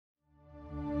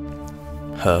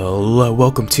Hello,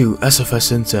 welcome to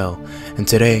SFS Intel, and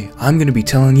today I'm going to be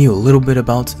telling you a little bit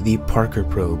about the Parker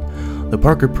probe. The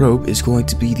Parker probe is going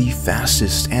to be the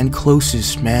fastest and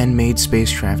closest man-made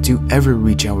spacecraft to ever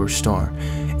reach our star.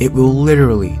 It will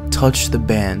literally touch the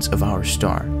bands of our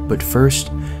star, but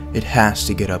first, it has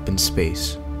to get up in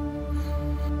space.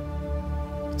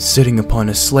 Sitting upon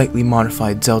a slightly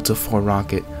modified Delta IV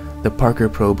rocket, the Parker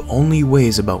probe only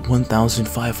weighs about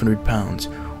 1,500 pounds,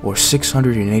 or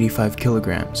 685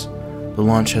 kilograms. The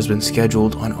launch has been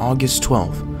scheduled on August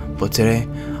 12th, but today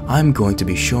I'm going to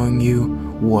be showing you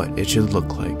what it should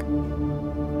look like.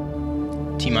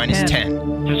 T-minus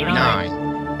 10,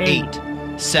 9,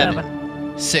 8,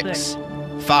 7, 6,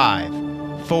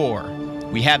 5, 4.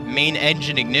 We have main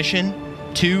engine ignition,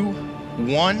 2,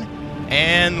 1,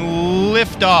 and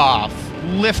liftoff.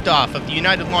 Liftoff of the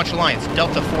United Launch Alliance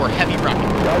Delta IV Heavy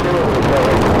rocket.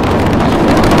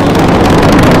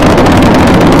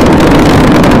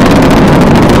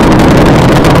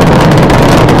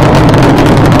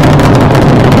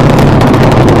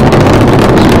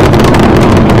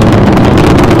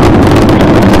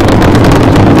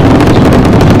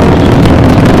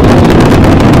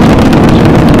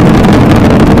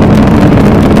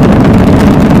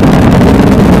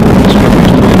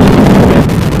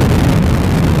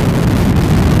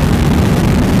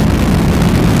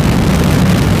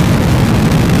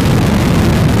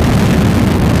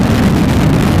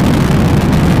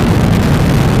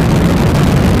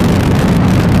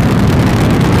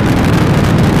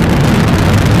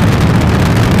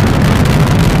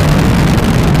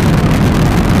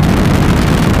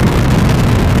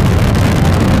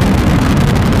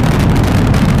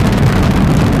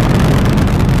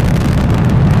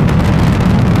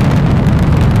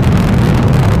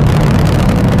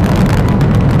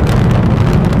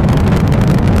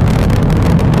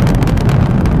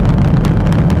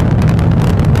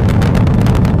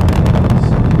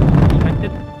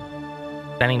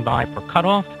 Standing by for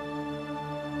cutoff,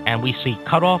 and we see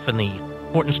cutoff in the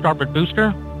port and starboard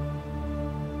booster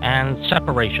and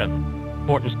separation.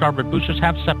 Port and starboard boosters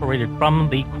have separated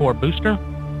from the core booster.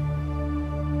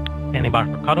 Standing by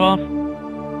for cutoff,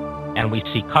 and we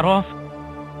see cutoff,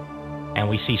 and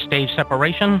we see stage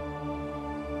separation.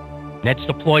 Nets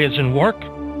deploy is in work,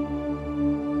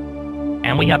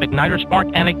 and we have igniter spark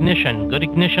and ignition. Good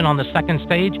ignition on the second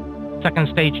stage. Second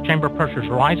stage chamber pressure is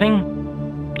rising.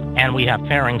 And we have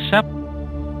fairing SEP.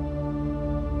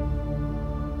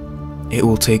 It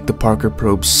will take the Parker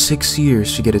probe 6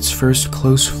 years to get its first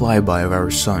close flyby of our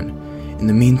sun. In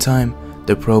the meantime,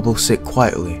 the probe will sit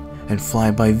quietly and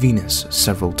fly by Venus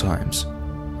several times.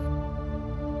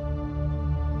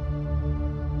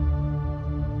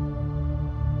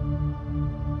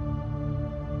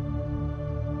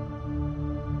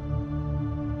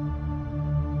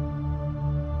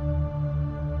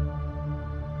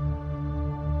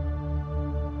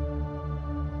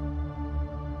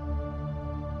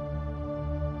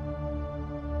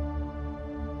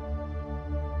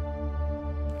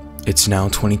 It's now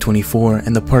 2024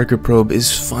 and the Parker probe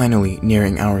is finally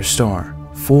nearing our star.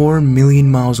 4 million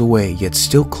miles away, yet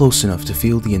still close enough to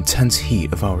feel the intense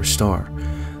heat of our star.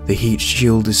 The heat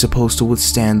shield is supposed to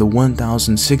withstand the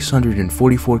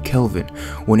 1644 Kelvin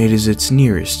when it is its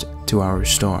nearest to our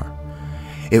star.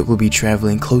 It will be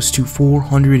traveling close to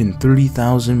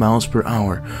 430,000 miles per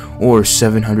hour or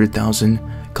 700,000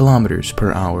 kilometers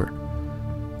per hour.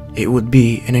 It would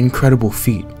be an incredible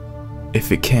feat if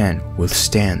it can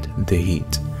withstand the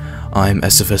heat. I'm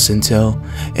SFS Intel,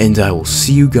 and I will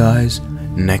see you guys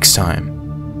next time.